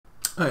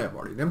Hi, I'm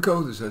Marty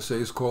Nemko. This essay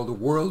is called A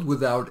World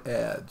Without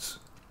Ads.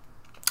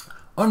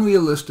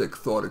 Unrealistic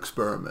thought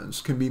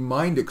experiments can be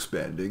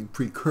mind-expanding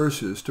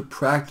precursors to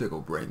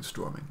practical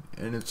brainstorming,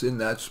 and it's in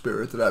that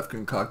spirit that I've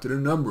concocted a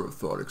number of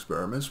thought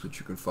experiments, which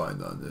you can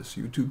find on this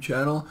YouTube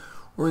channel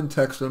or in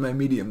text on my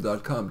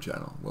Medium.com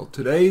channel. Well,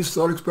 today's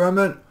thought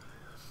experiment: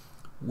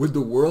 would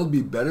the world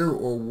be better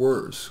or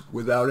worse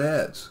without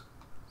ads?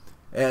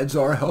 Ads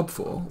are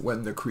helpful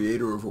when the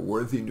creator of a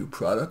worthy new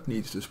product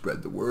needs to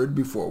spread the word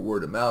before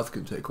word of mouth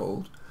can take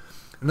hold.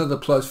 Another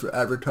plus for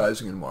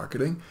advertising and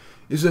marketing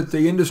is that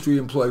the industry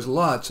employs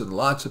lots and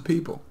lots of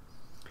people.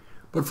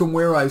 But from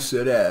where I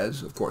sit,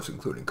 ads, of course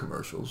including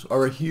commercials,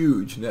 are a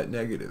huge net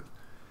negative.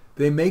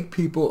 They make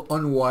people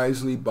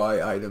unwisely buy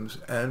items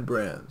and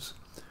brands.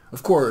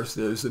 Of course,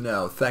 there's the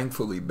now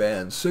thankfully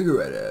banned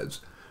cigarette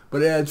ads,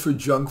 but ads for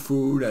junk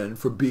food and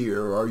for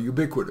beer are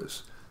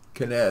ubiquitous.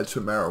 Can ads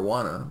for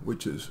marijuana,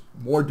 which is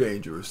more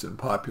dangerous than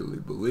popularly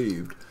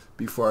believed,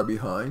 be far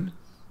behind?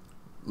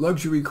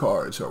 Luxury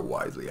cars are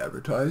widely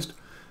advertised.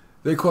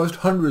 They cost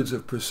hundreds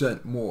of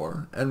 %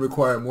 more and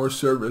require more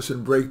service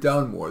and break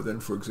down more than,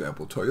 for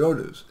example,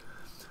 Toyotas.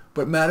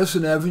 But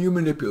Madison Avenue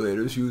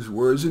manipulators use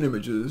words and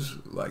images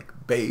like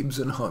babes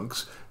and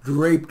hunks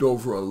draped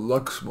over a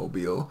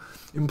Luxmobile,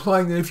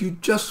 implying that if you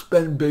just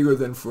spend bigger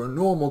than for a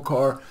normal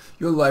car,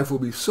 your life will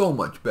be so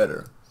much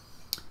better.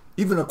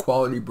 Even a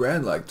quality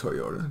brand like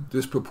Toyota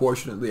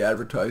disproportionately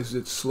advertises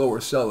its slower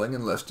selling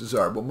and less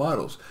desirable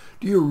models.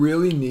 Do you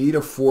really need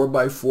a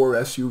 4x4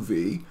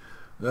 SUV?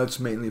 That's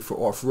mainly for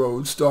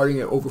off-road,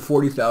 starting at over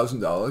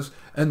 $40,000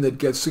 and that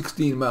gets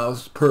 16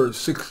 miles per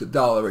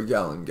 $6 a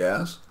gallon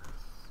gas?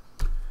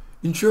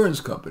 Insurance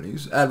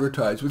companies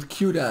advertise with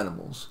cute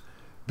animals,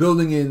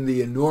 building in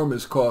the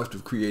enormous cost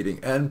of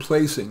creating and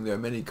placing their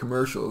many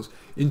commercials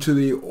into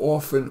the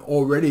often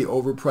already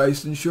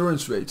overpriced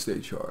insurance rates they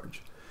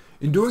charge.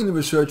 In doing the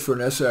research for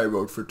an essay I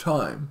wrote for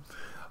Time,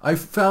 I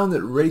found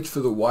that rates for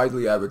the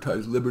widely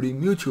advertised Liberty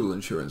Mutual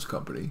Insurance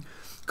Company,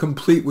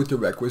 complete with the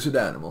requisite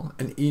animal,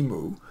 an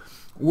emu,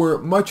 were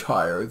much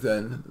higher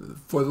than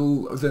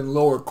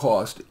lower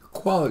cost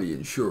quality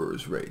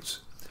insurers'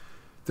 rates.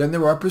 Then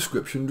there are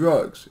prescription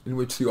drugs, in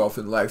which the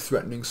often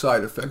life-threatening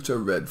side effects are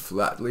read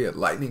flatly at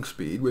lightning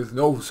speed with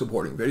no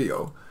supporting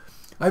video.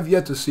 I've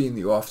yet to see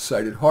the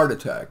oft-cited heart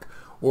attack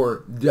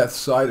or death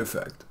side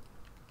effect.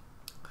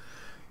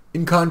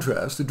 In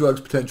contrast, the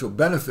drug's potential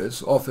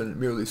benefits, often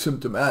merely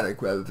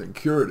symptomatic rather than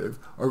curative,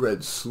 are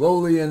read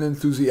slowly and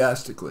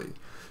enthusiastically,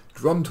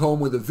 drummed home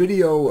with a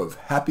video of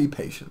happy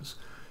patients.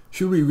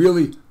 Should we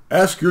really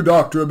ask your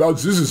doctor about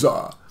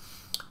Ziziza?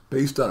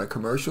 Based on a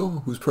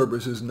commercial whose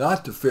purpose is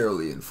not to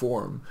fairly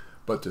inform,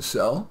 but to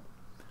sell?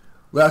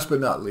 Last but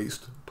not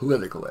least,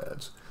 political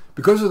ads.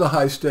 Because of the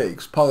high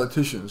stakes,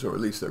 politicians, or at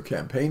least their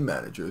campaign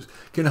managers,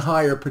 can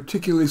hire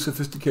particularly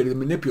sophisticated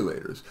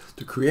manipulators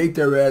to create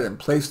their ad and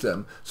place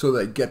them so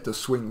they get the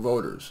swing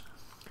voters.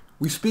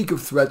 We speak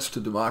of threats to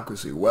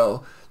democracy.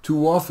 Well,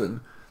 too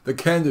often, the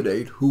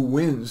candidate who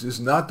wins is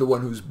not the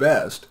one who's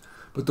best,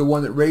 but the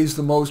one that raised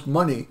the most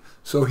money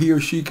so he or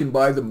she can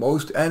buy the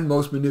most and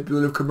most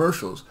manipulative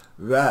commercials.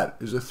 That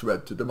is a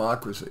threat to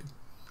democracy.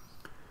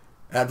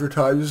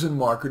 Advertisers and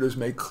marketers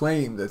may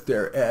claim that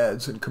their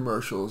ads and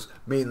commercials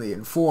mainly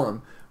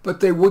inform,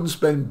 but they wouldn't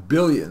spend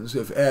billions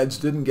if ads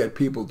didn't get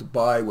people to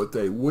buy what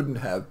they wouldn't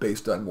have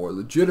based on more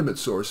legitimate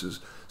sources,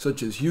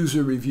 such as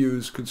user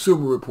reviews,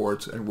 consumer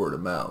reports, and word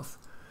of mouth.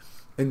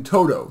 In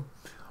toto,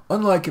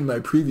 unlike in my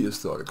previous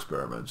thought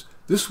experiments,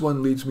 this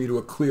one leads me to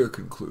a clear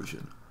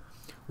conclusion.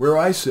 Where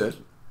I sit,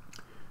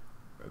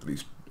 at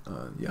least,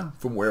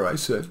 from where I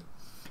sit,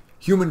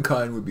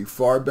 humankind would be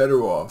far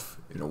better off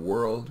in a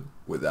world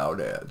without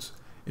ads.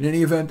 In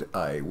any event,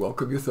 I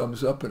welcome your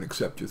thumbs up and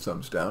accept your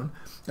thumbs down.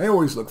 I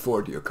always look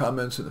forward to your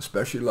comments and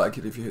especially like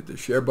it if you hit the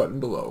share button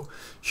below.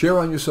 Share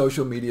on your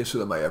social media so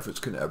that my efforts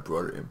can have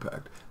broader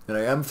impact. And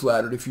I am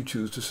flattered if you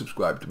choose to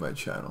subscribe to my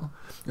channel.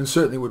 And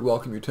certainly would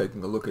welcome you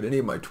taking a look at any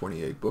of my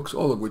 28 books,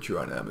 all of which are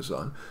on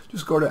Amazon.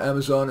 Just go to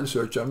Amazon and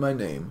search on my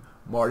name,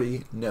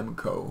 Marty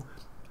Nemko,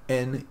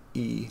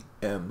 N-E-M-K-O,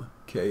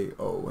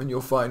 and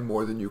you'll find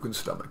more than you can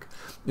stomach.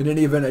 In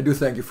any event, I do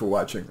thank you for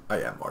watching.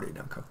 I am Marty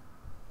Nemko.